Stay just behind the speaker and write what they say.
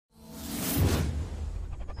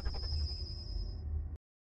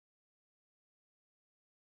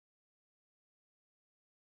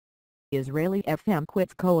Israeli FM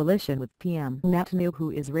quits coalition with PM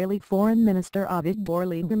Netanyahu. Israeli Foreign Minister Avigdor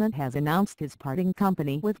Lieberman has announced his parting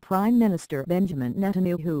company with Prime Minister Benjamin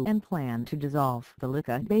Netanyahu and plan to dissolve the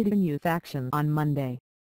Likud-Beiteinu faction on Monday.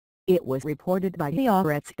 It was reported by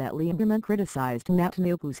Haaretz that Lieberman criticized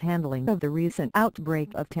Netanyahu's handling of the recent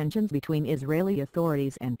outbreak of tensions between Israeli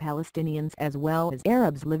authorities and Palestinians as well as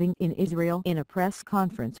Arabs living in Israel in a press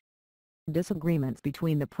conference. Disagreements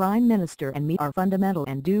between the Prime Minister and me are fundamental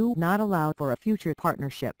and do not allow for a future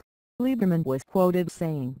partnership, Lieberman was quoted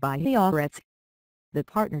saying by Haaretz. The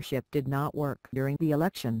partnership did not work during the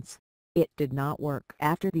elections. It did not work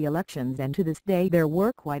after the elections, and to this day there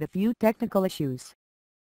were quite a few technical issues.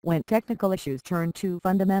 When technical issues turn to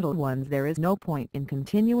fundamental ones, there is no point in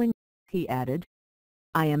continuing, he added.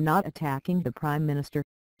 I am not attacking the Prime Minister.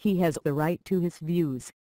 He has the right to his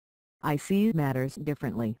views. I see matters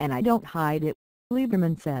differently and I don't hide it,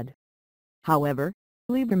 Lieberman said. However,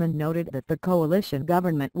 Lieberman noted that the coalition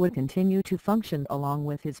government would continue to function along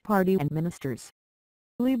with his party and ministers.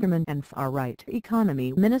 Lieberman and far-right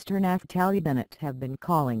Economy Minister Naftali Bennett have been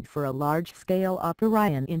calling for a large-scale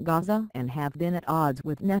operation in Gaza and have been at odds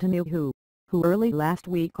with Netanyahu, who early last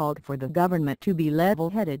week called for the government to be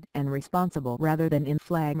level-headed and responsible rather than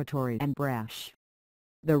inflammatory and brash.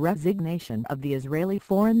 The resignation of the Israeli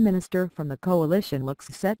foreign minister from the coalition looks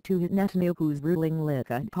set to hit Netanyahu's ruling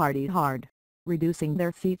Likud party hard, reducing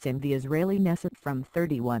their seats in the Israeli Knesset from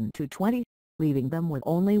 31 to 20, leaving them with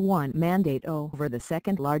only one mandate over the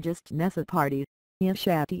second-largest Knesset party, Yesh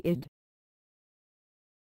Atid.